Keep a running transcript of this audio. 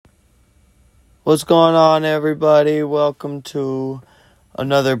What's going on, everybody? Welcome to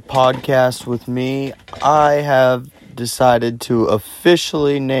another podcast with me. I have decided to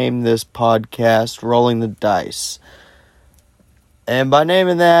officially name this podcast Rolling the Dice. And by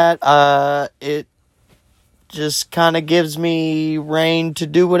naming that, it just kind of gives me reign to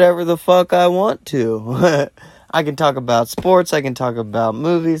do whatever the fuck I want to. I can talk about sports, I can talk about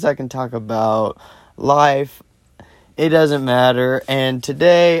movies, I can talk about life. It doesn't matter, and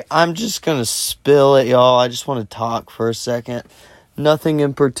today I'm just going to spill it, y'all. I just want to talk for a second. Nothing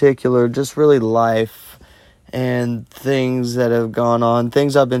in particular, just really life and things that have gone on,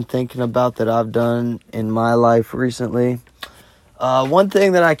 things I've been thinking about that I've done in my life recently. One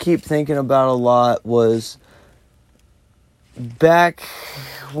thing that I keep thinking about a lot was back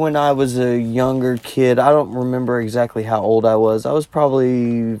when I was a younger kid. I don't remember exactly how old I was. I was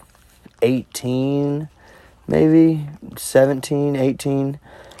probably 18, maybe 17, 18,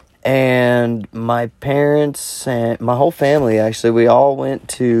 and my parents and my whole family, actually, we all went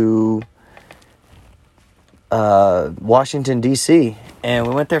to Washington, D.C., and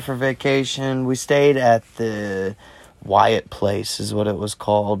we went there for vacation. We stayed at the Wyatt Place is what it was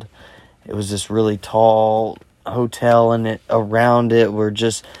called. It was this really tall hotel, and around it were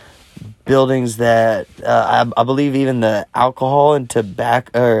just buildings that I believe even the alcohol and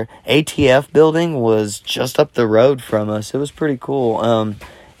tobacco or ATF building was just up the road from us. It was pretty cool.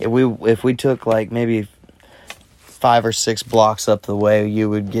 If we took like maybe 5 or 6 blocks up the way, you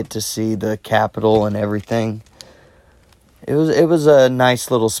would get to see the Capitol and everything. It was a nice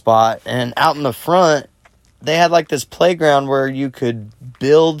little spot, and out in the front they had like this playground where you could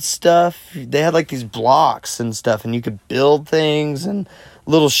build stuff. They had like these blocks and stuff, and you could build things and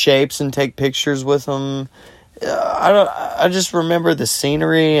little shapes and take pictures with them. I just remember the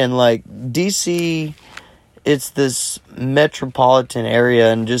scenery, and like DC, it's this metropolitan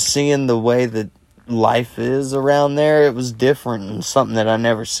area, and just seeing the way that life is around there, it was different and something that I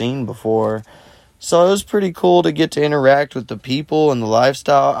never seen before. So it was pretty cool to get to interact with the people and the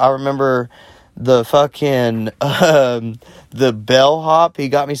lifestyle. I remember the fucking the bellhop, he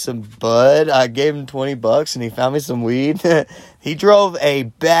got me some bud. I gave him $20 and he found me some weed. He drove a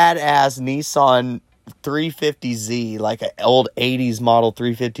badass Nissan 350Z, like an old 80s model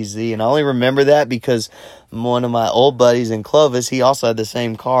 350Z, and I only remember that because one of my old buddies in Clovis, he also had the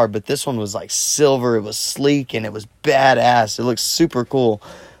same car, but this one was like silver. It was sleek and it was badass. It looked super cool.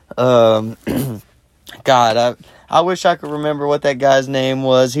 God, I wish I could remember what that guy's name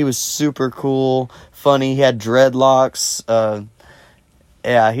was. He was super cool, funny. He had dreadlocks.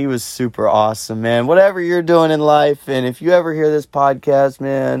 Yeah, he was super awesome, man. Whatever you're doing in life, and if you ever hear this podcast,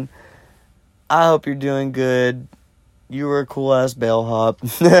 man, I hope you're doing good. You were a cool-ass bellhop.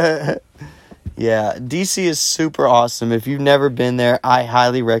 Yeah, DC is super awesome. If you've never been there, I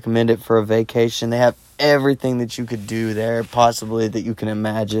highly recommend it for a vacation. They have everything that you could do there, possibly, that you can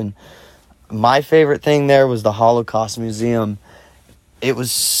imagine. My favorite thing there was the Holocaust Museum. It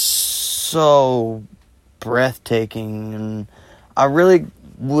was so breathtaking, and I really,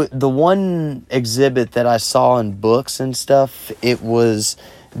 the one exhibit that I saw in books and stuff, it was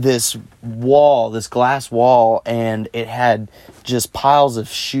this wall, this glass wall, and it had just piles of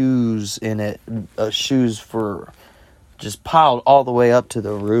shoes in it, shoes for just piled all the way up to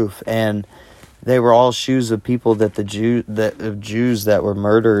the roof, and they were all shoes of people that Jews that were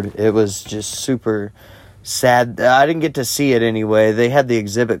murdered. It was just super sad. I didn't get to see it anyway. They had the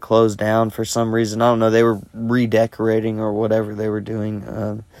exhibit closed down for some reason. I don't know. They were redecorating or whatever they were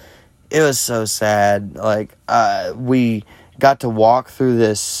doing. It was so sad. Like, we got to walk through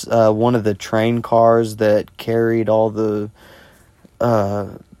this, one of the train cars that carried all the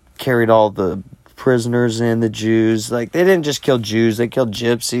prisoners and the Jews. Like, they didn't just kill Jews, they killed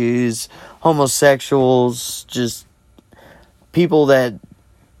gypsies, homosexuals, just people that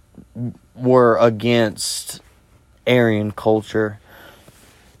were against Aryan culture.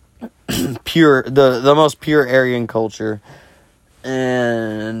 Pure, the most pure Aryan culture.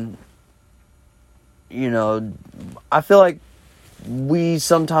 And, you know, I feel like we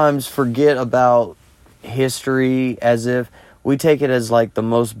sometimes forget about history as if we take it as like the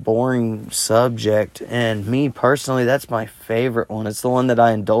most boring subject, and me personally, that's my favorite one. It's the one that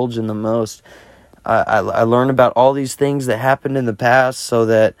I indulge in the most. I learn about all these things that happened in the past so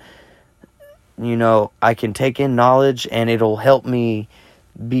that, you know, I can take in knowledge and it'll help me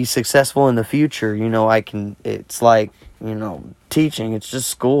be successful in the future. You know, it's like, you know, teaching. It's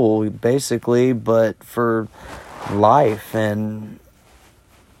just school, basically, but for life, and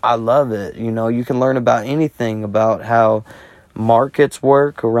I love it. You know, you can learn about anything, about how markets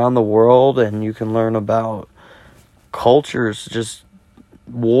work around the world, and you can learn about cultures, just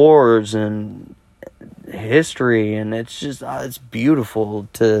wars and history, and it's just it's beautiful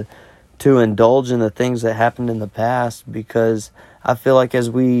to indulge in the things that happened in the past, because I feel like as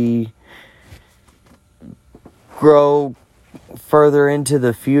we grow further into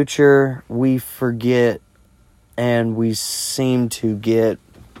the future, we forget and we seem to get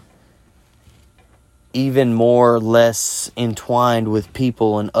even more or less entwined with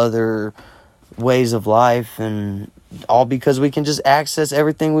people and other ways of life, and all because we can just access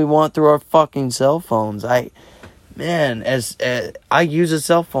everything we want through our fucking cell phones. As I use a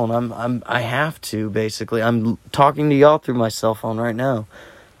cell phone, I have to, basically. I'm talking to y'all through my cell phone right now.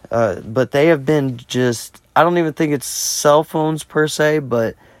 But they have been just, I don't even think it's cell phones per se,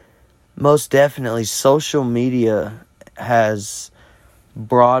 but most definitely social media has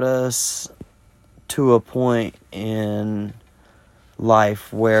brought us to a point in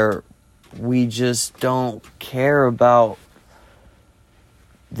life where we just don't care about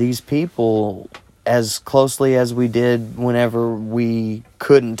these people as closely as we did whenever we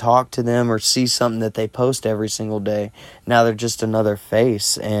couldn't talk to them or see something that they post every single day. Now they're just another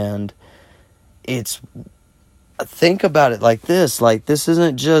face, and think about it like this. Like, this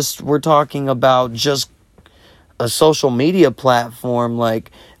isn't just, we're talking about just a social media platform.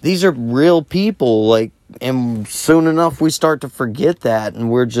 Like, these are real people, like, and soon enough we start to forget that, and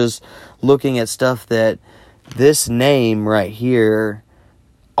we're just looking at stuff that this name right here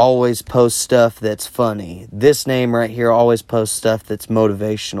always posts stuff that's funny. This name right here always posts stuff that's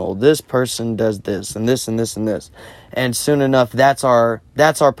motivational. This person does this and this and this and this. And soon enough, that's our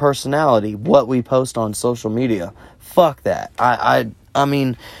personality, what we post on social media. Fuck that. I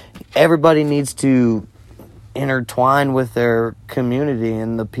mean, everybody needs to intertwine with their community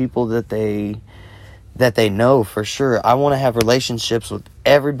and the people that they know, for sure. I want to have relationships with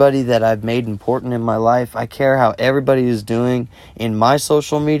everybody that I've made important in my life. I care how everybody is doing in my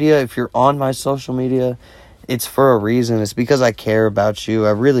social media. If you're on my social media, it's for a reason. It's because I care about you.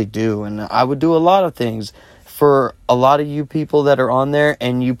 I really do. And I would do a lot of things for a lot of you people that are on there,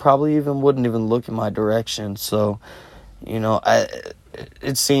 and you probably wouldn't even look in my direction. So,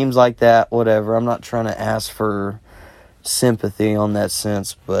 it seems like that, whatever. I'm not trying to ask for sympathy on that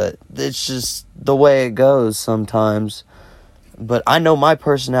sense, but it's just the way it goes sometimes. But I know my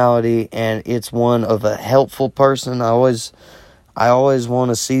personality, and it's one of a helpful person. I always want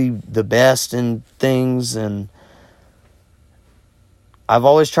to see the best in things, and I've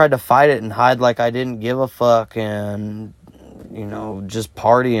always tried to fight it and hide like I didn't give a fuck, and just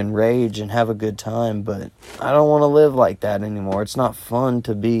party and rage and have a good time. But I don't want to live like that anymore. It's not fun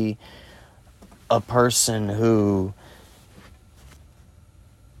to be a person who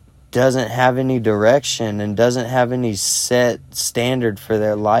doesn't have any direction and doesn't have any set standard for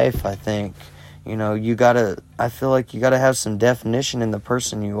their life. I think, I feel like you gotta have some definition in the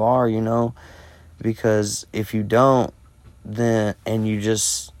person you are, because if you don't, then, and you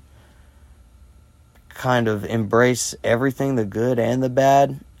just kind of embrace everything, the good and the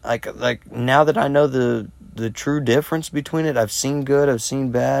bad, like now that I know the true difference between it, I've seen good, I've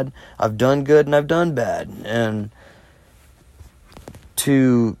seen bad, I've done good and I've done bad, and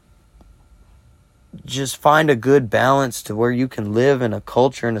to just find a good balance to where you can live in a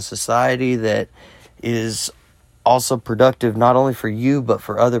culture and a society that is also productive, not only for you but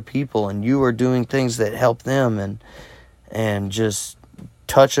for other people, and you are doing things that help them and just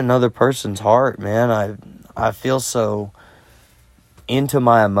touch another person's heart. Man, I feel so into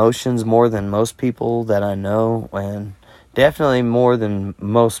my emotions more than most people that I know, and definitely more than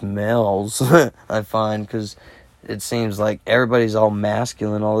most males. I find, because it seems like everybody's all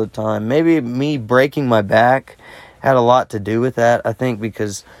masculine all the time. Maybe me breaking my back had a lot to do with that, I think,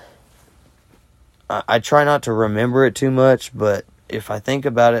 because I try not to remember it too much, but if I think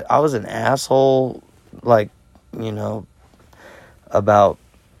about it, I was an asshole, about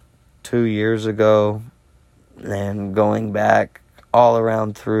 2 years ago, and going back all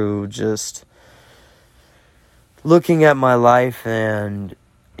around through just looking at my life, and,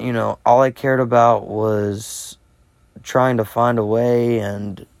 all I cared about was trying to find a way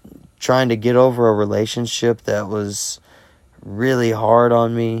and trying to get over a relationship that was really hard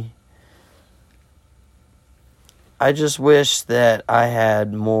on me. I just wish that I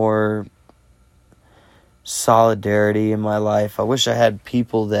had more solidarity in my life. I wish I had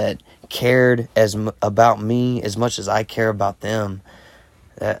people that cared about me as much as I care about them.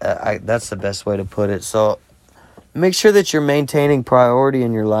 That's the best way to put it. So make sure that you're maintaining priority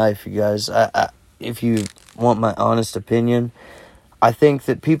in your life, you guys. If you want my honest opinion, I think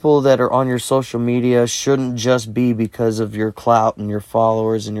that people that are on your social media shouldn't just be because of your clout and your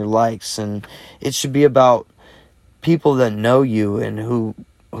followers and your likes, and it should be about people that know you and who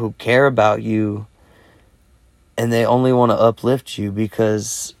care about you and they only want to uplift you,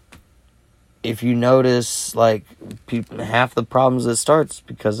 because if you notice, like, half the problems that starts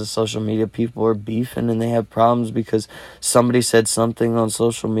because of social media, people are beefing and they have problems because somebody said something on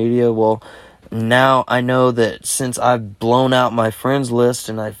social media. Well, now I know that since I've blown out my friends list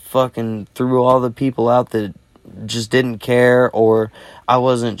and I fucking threw all the people out that just didn't care, or I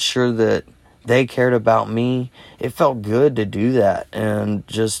wasn't sure that they cared about me, it felt good to do that, and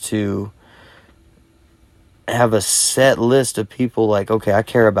just to have a set list of people, like, okay, I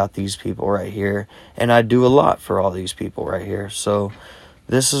care about these people right here, and I do a lot for all these people right here. So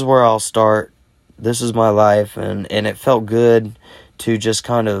this is where I'll start. This is my life, and it felt good to just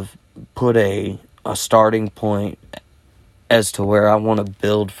kind of put a starting point as to where I want to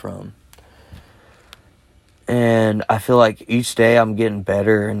build from. And I feel like each day I'm getting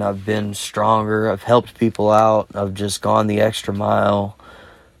better, and I've been stronger. I've helped people out. I've just gone the extra mile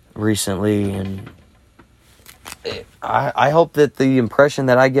recently, and I hope that the impression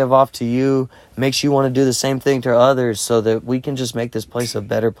that I give off to you makes you want to do the same thing to others, so that we can just make this place a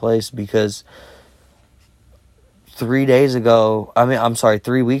better place. Because 3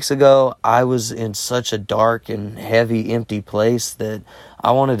 weeks ago, I was in such a dark and heavy, empty place that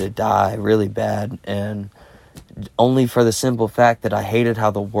I wanted to die really bad, and only for the simple fact that I hated how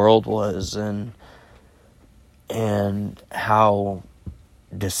the world was, and how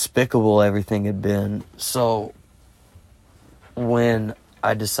despicable everything had been. So when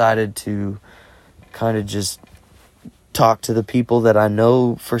I decided to kind of just talk to the people that I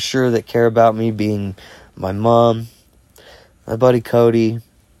know for sure that care about me, being my mom, my buddy Cody,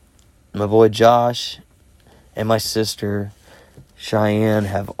 my boy Josh, and my sister Cheyenne,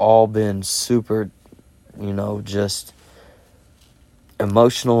 have all been super, just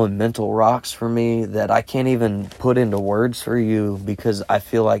emotional and mental rocks for me that I can't even put into words for you, because I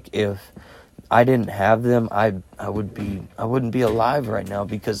feel like if I didn't have them, I wouldn't be alive right now,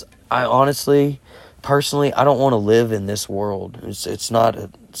 because I honestly, personally, I don't want to live in this world. It's not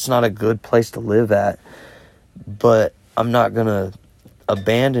a good place to live at, but I'm not going to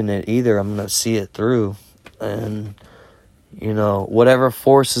abandon it either. I'm going to see it through. And whatever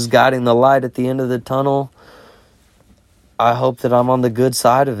force is guiding the light at the end of the tunnel, I hope that I'm on the good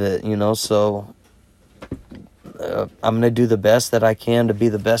side of it, so I'm going to do the best that I can to be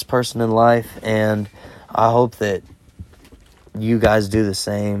the best person in life, and I hope that you guys do the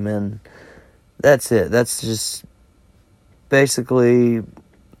same. And that's it. That's just basically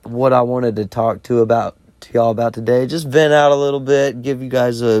what I wanted to talk to y'all about today. Just vent out a little bit, give you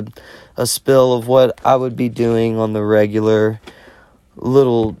guys a spill of what I would be doing on the regular,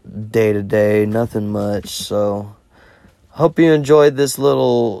 little day-to-day, nothing much. So hope you enjoyed this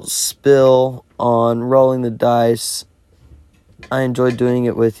little spill on rolling the dice. I enjoyed doing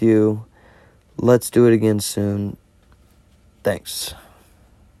it with you. Let's do it again soon. Thanks.